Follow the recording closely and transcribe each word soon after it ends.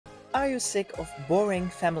Are you sick of boring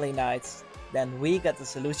family nights? Then we got the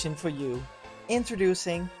solution for you.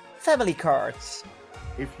 Introducing Family Cards.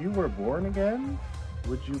 If you were born again,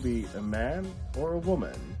 would you be a man or a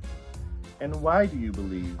woman? And why do you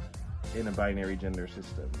believe in a binary gender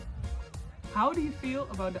system? How do you feel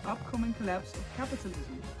about the upcoming collapse of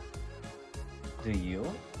capitalism? Do you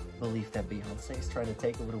believe that Beyonce is trying to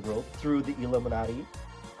take over the world through the Illuminati?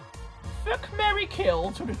 Fuck, marry,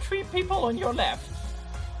 kill to the 3 people on your left.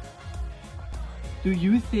 Do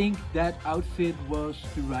you think that outfit was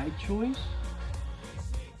the right choice?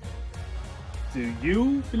 Do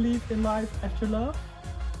you believe in life after love?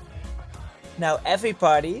 Now every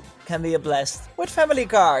party can be a blast with Family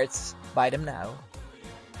Cards. Buy them now.